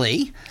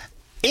actually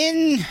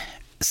in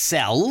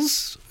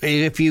cells.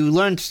 If you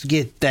learn to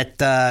get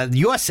that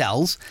your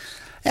cells,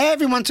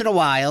 every once in a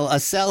while, a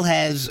cell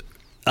has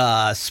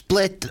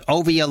split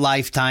over your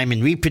lifetime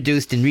and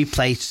reproduced and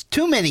replaced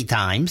too many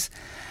times,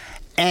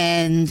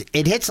 and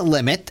it hits a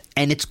limit,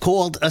 and it's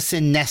called a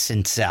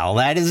senescent cell.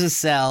 That is a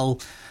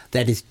cell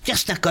that is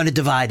just not going to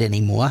divide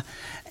anymore.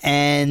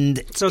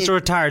 And so it's a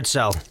retired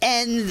cell.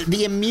 And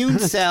the immune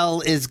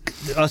cell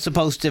are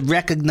supposed to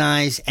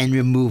recognize and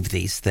remove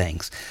these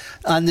things.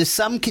 Under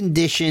some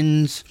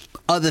conditions,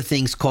 other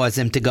things cause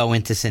them to go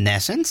into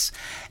senescence.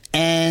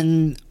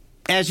 And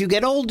as you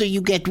get older,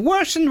 you get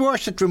worse and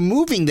worse at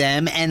removing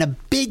them. And a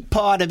big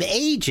part of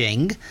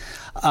aging,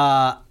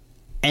 and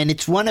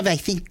it's one of, I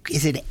think,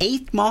 is it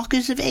 8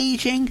 markers of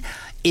aging,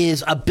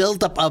 is a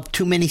buildup of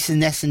too many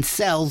senescent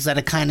cells that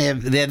are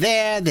they're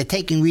there, they're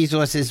taking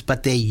resources,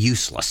 but they're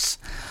useless.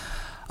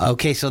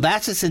 Okay, so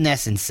that's a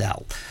senescent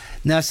cell.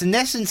 Now, a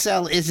senescent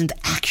cell isn't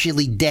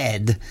actually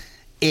dead.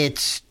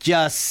 It's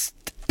just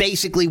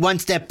basically one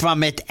step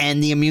from it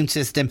and the immune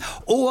system,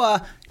 or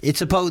it's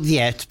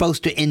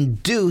supposed to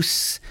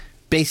induce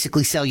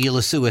basically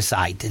cellular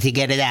suicide to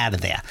get it out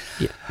of there.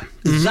 Yeah.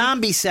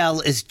 Zombie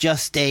cell is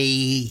just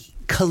a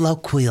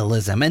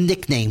colloquialism, a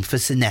nickname for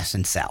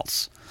senescent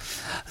cells.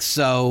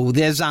 So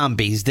they're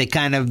zombies. They're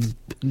kind of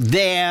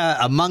there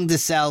among the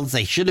cells.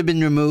 They should have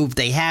been removed.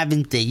 They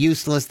haven't. They're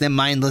useless. They're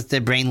mindless. They're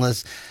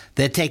brainless.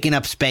 They're taking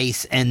up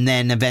space and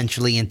then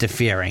eventually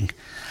interfering.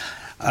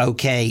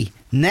 Okay.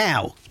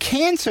 Now,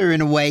 cancer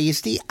in a way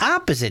is the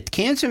opposite.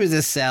 Cancer is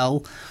a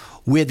cell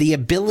where the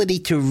ability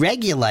to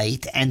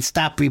regulate and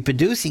stop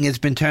reproducing has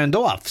been turned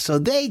off. So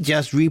they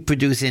just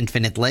reproduce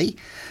infinitely.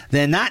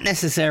 They're not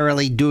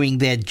necessarily doing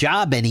their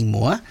job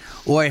anymore.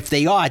 Or if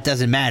they are, it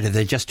doesn't matter.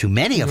 There are just too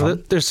many of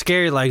them. They're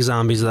scary like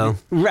zombies, though.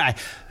 Right.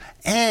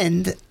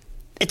 And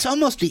it's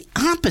almost the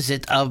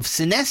opposite of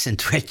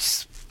senescent,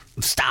 which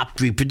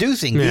stopped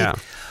reproducing. Yeah.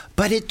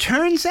 But it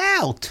turns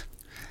out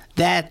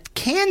that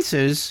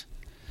cancers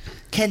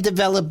can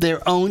develop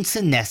their own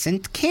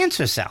senescent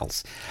cancer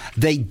cells.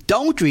 They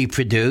don't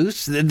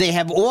reproduce. They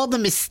have all the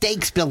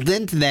mistakes built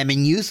into them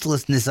and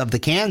uselessness of the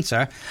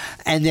cancer,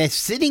 and they're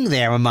sitting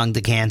there among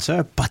the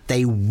cancer, but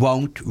they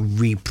won't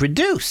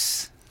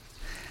reproduce.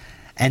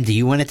 And do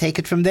you want to take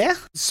it from there?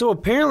 So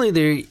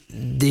apparently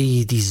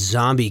these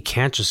zombie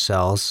cancer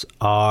cells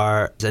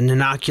are an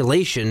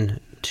inoculation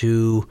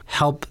to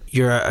help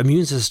your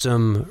immune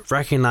system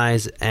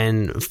recognize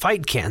and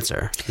fight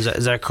cancer.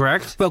 Is that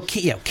correct? Well,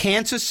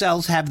 cancer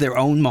cells have their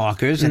own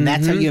markers, and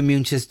that's how your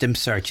immune system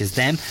searches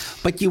them.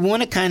 But you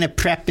want to kind of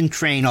prep and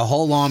train a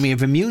whole army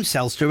of immune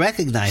cells to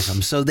recognize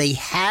them. So they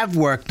have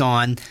worked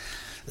on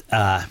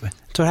so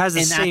it has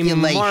the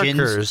same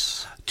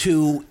markers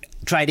to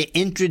try to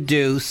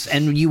introduce,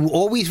 and you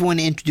always want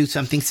to introduce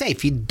something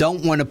safe. You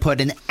don't want to put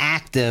an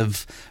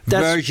active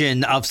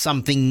version of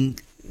something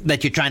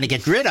that you're trying to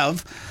get rid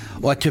of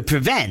or to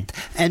prevent.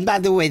 And by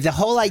the way, the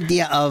whole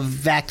idea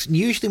of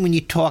usually when you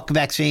talk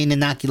vaccine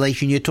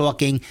inoculation, you're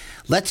talking,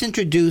 let's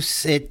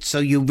introduce it so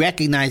you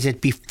recognize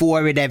it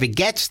before it ever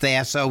gets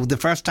there. So the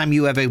first time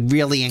you ever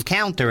really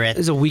encounter it.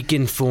 There's a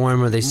weakened form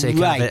where they say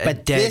kind of a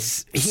but dead here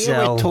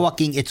cell. We're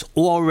talking, it's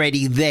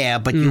already there,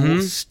 but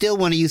you still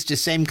want to use the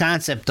same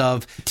concept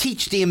of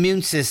teach the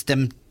immune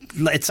system.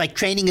 It's like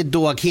training a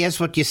dog. Here's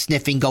what you're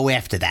sniffing. Go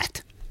after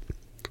that.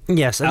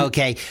 Yes.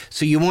 Okay,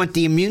 so you want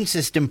the immune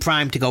system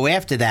primed to go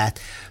after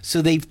that.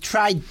 So they've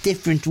tried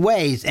different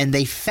ways, and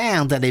they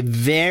found that a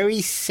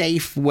very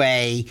safe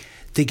way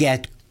to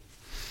get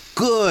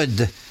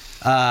good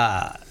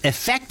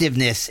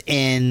effectiveness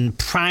in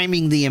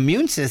priming the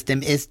immune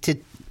system is to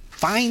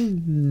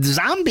find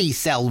zombie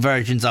cell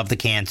versions of the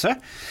cancer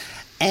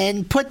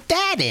and put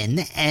that in,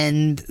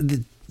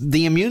 and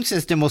the immune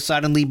system will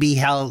suddenly be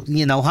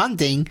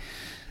hunting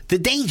the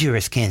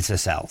dangerous cancer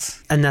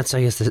cells. And that's,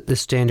 I guess, the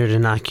standard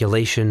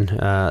inoculation.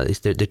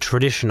 The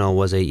traditional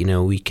was a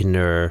weakened,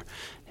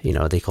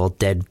 they call it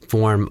dead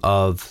form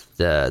of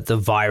the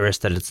virus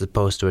that it's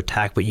supposed to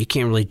attack. But you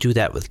can't really do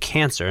that with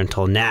cancer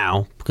until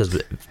now, because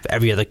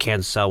every other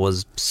cancer cell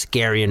was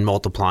scary and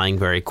multiplying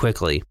very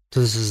quickly.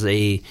 So this is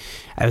I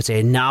would say,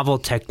 a novel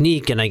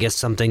technique, and I guess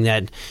something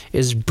that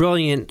is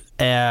brilliant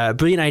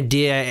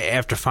idea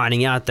after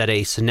finding out that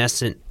a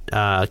senescent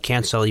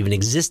cancer cell even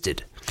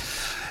existed.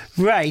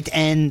 Right,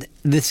 and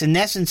the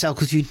senescent cell,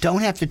 because you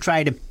don't have to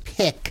try to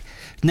pick.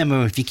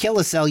 Remember, if you kill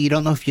a cell, you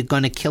don't know if you're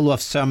going to kill off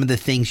some of the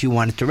things you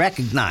wanted to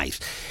recognize.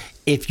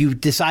 If you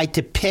decide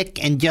to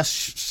pick and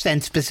just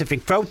send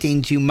specific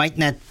proteins, you might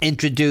not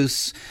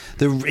introduce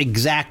the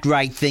exact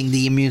right thing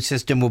the immune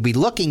system will be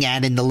looking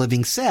at in the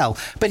living cell.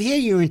 But here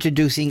you're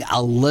introducing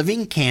a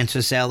living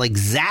cancer cell,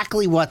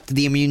 exactly what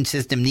the immune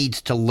system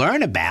needs to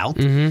learn about.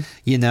 In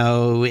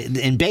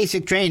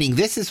basic training,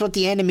 this is what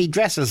the enemy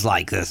dresses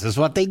like. This is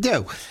what they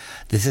do.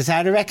 This is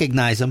how to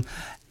recognize them.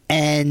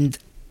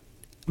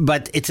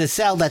 But it's a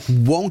cell that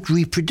won't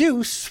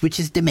reproduce, which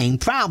is the main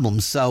problem.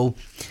 So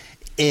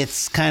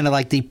it's kind of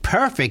like the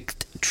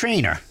perfect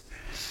trainer.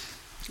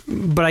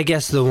 But I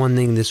guess the one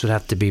thing, this would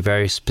have to be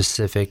very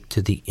specific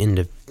to the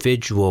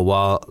individual.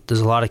 While there's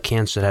a lot of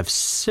cancers that have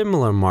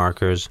similar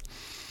markers,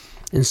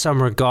 in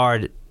some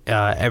regard,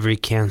 every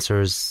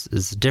cancer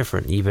is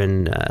different.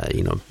 Even,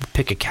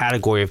 pick a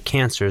category of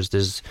cancers,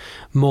 there's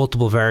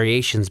multiple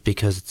variations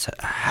because it's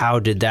how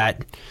did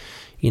that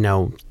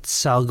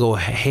cell go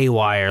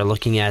haywire,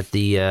 looking at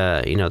the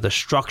the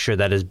structure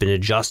that has been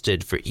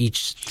adjusted for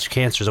each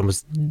cancer is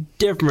almost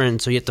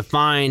different. So you have to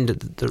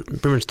find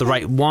pretty much the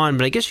right one.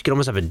 But I guess you could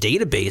almost have a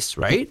database,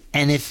 right?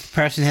 And if a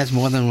person has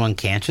more than one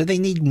cancer, they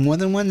need more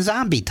than one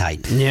zombie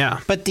type.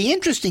 Yeah. But the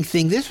interesting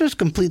thing, this was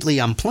completely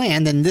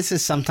unplanned, and this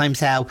is sometimes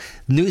how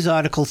news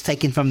articles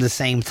taken from the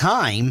same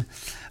time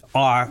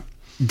are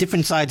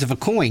different sides of a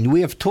coin. We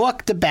have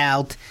talked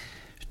about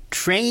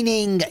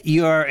training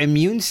your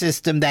immune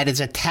system that is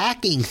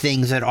attacking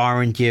things that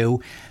aren't you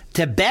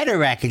to better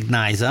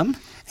recognize them.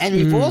 And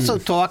we've also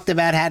talked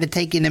about how to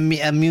take an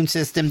immune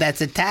system that's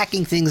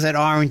attacking things that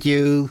aren't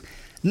you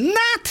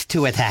not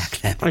to attack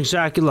them.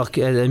 Exactly. Look,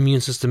 the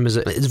immune system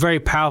is very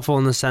powerful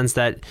in the sense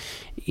that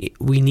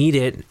we need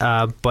it,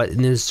 but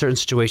there's certain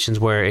situations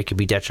where it could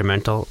be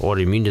detrimental,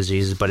 autoimmune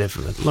diseases. But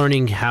if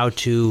learning how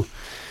to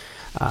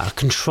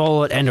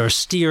control it and or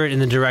steer it in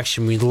the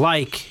direction we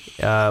like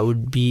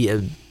would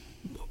be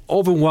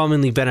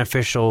overwhelmingly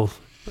beneficial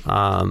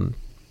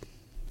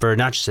for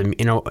not just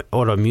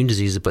autoimmune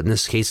diseases, but in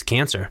this case,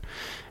 cancer.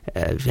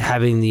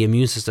 Having the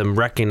immune system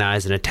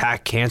recognize and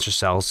attack cancer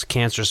cells,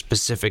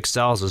 cancer-specific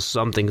cells, is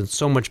something that's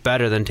so much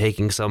better than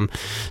taking some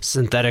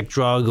synthetic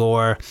drug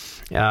or,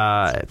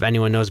 if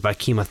anyone knows about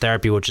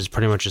chemotherapy, which is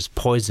pretty much just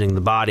poisoning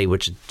the body,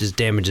 which just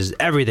damages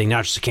everything,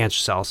 not just the cancer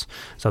cells.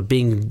 So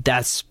being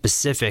that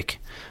specific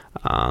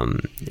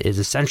is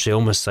essentially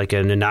almost like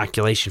an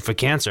inoculation for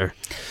cancer.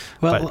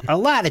 Well, a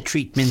lot of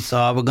treatments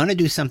are, we're going to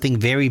do something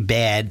very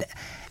bad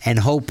and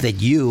hope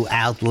that you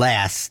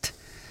outlast.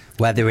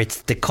 Whether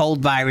it's the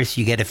cold virus,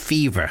 you get a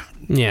fever.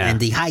 Yeah. And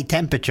the high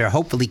temperature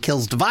hopefully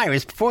kills the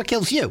virus before it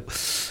kills you.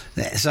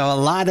 So a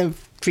lot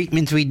of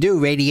treatments we do,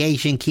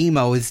 radiation,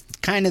 chemo, is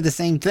kind of the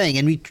same thing.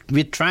 And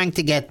we're trying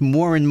to get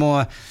more and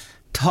more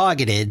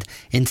targeted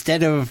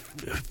instead of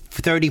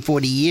 30,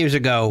 40 years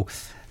ago,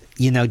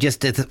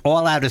 just an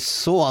all-out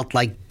assault,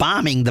 like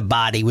bombing the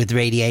body with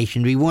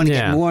radiation. We want to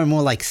get more and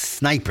more like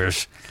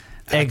snipers.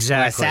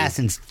 Exactly.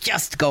 Assassins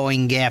just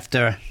going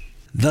after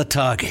the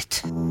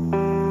target.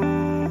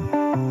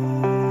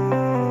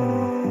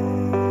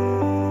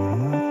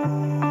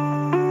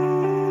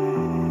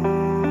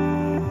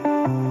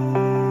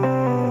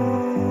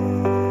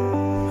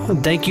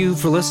 Thank you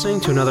for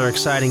listening to another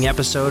exciting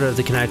episode of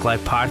the Kinetic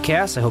Life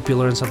Podcast. I hope you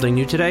learned something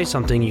new today,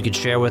 something you could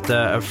share with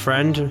a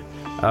friend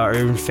or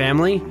even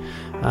family.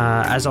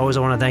 As always, I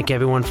want to thank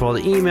everyone for all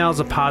the emails,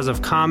 the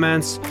positive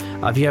comments.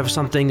 If you have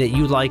something that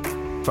you'd like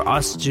for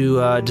us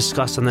to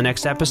discuss on the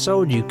next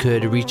episode, you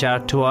could reach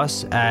out to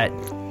us at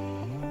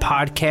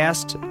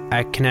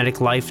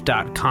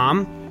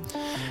podcast@kineticlife.com.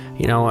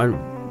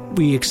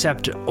 We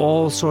accept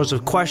all sorts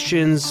of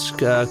questions,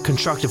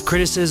 constructive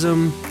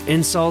criticism,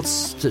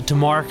 insults to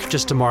Mark.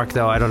 Just to Mark,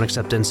 though. I don't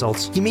accept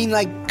insults. You mean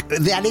like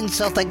that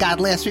insult I got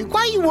last week? Why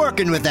are you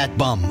working with that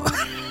bum?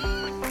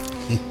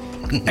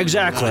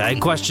 Exactly. I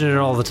question it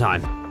all the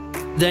time.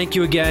 Thank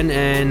you again,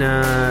 and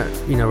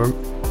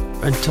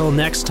until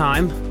next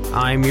time,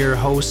 I'm your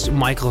host,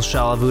 Michael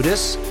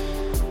Shalavudis.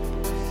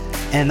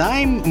 And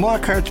I'm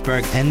Mark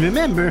Hertzberg. And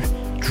remember,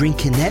 drink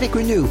Kinetic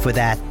Renew for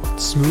that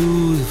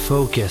smooth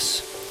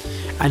focus.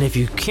 And if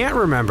you can't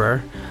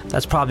remember,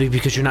 that's probably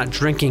because you're not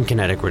drinking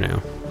Kinetic Renew.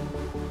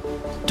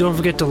 Don't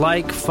forget to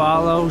like,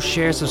 follow,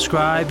 share,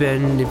 subscribe,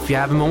 and if you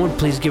have a moment,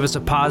 please give us a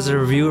positive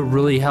review. It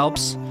really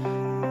helps.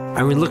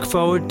 And we look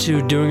forward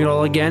to doing it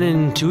all again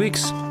in 2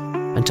 weeks.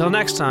 Until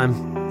next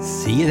time.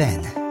 See you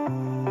then.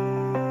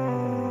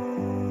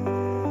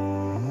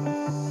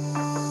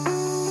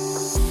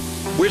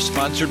 We're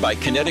sponsored by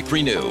Kinetic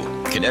Renew.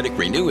 Kinetic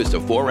Renew is a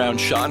 4-ounce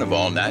shot of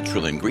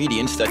all-natural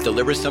ingredients that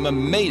deliver some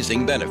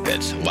amazing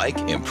benefits, like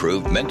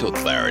improved mental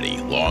clarity,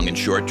 long and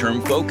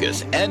short-term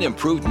focus, and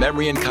improved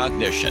memory and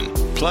cognition.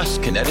 Plus,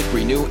 Kinetic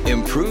Renew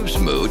improves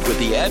mood with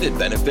the added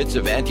benefits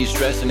of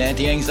anti-stress and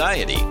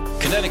anti-anxiety.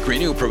 Kinetic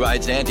Renew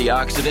provides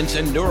antioxidants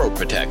and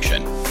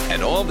neuroprotection.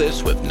 And all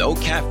this with no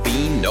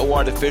caffeine, no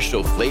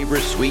artificial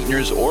flavors,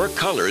 sweeteners, or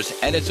colors,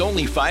 and it's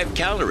only 5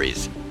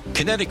 calories.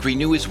 Kinetic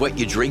Renew is what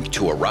you drink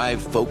to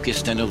arrive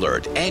focused and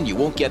alert, and you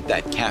won't get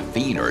that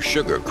caffeine or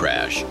sugar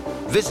crash.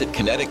 Visit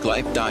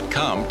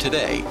kineticlife.com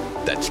today.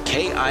 That's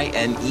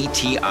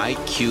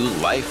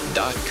KINETIQ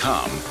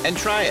life.com and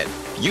try it.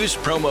 Use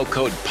promo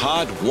code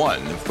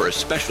POD1 for a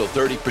special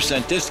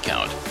 30%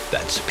 discount.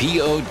 That's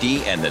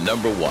POD and the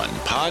number 1,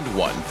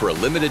 POD1 for a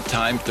limited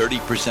time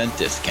 30%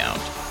 discount.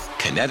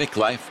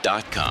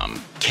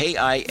 kineticlife.com.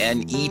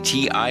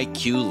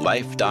 KINETIQ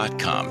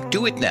life.com.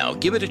 Do it now.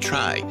 Give it a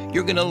try.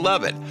 You're going to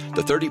love it.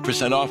 The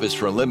 30% off is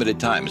for a limited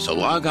time, so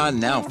log on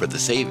now for the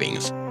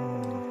savings.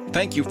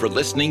 Thank you for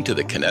listening to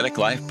the Kinetic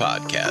Life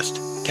Podcast.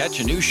 Catch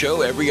a new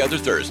show every other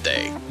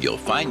Thursday. You'll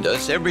find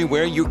us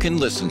everywhere you can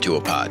listen to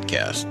a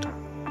podcast.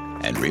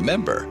 And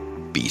remember,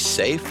 be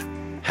safe,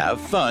 have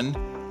fun,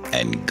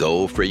 and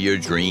go for your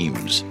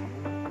dreams.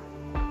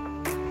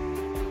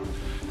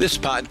 This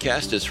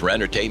podcast is for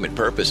entertainment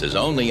purposes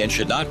only and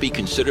should not be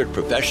considered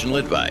professional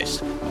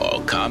advice.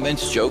 All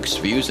comments, jokes,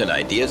 views, and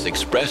ideas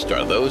expressed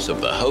are those of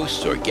the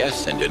hosts or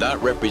guests and do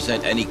not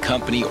represent any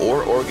company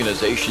or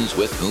organizations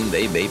with whom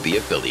they may be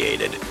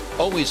affiliated.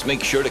 Always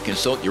make sure to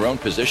consult your own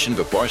physician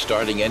before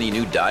starting any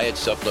new diet,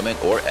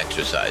 supplement, or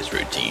exercise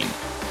routine.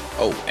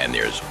 Oh, and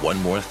there's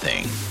one more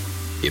thing.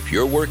 If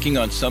you're working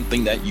on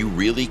something that you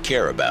really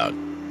care about,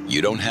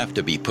 you don't have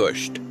to be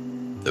pushed.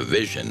 The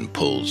vision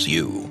pulls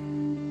you.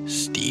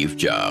 Steve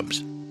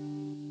Jobs.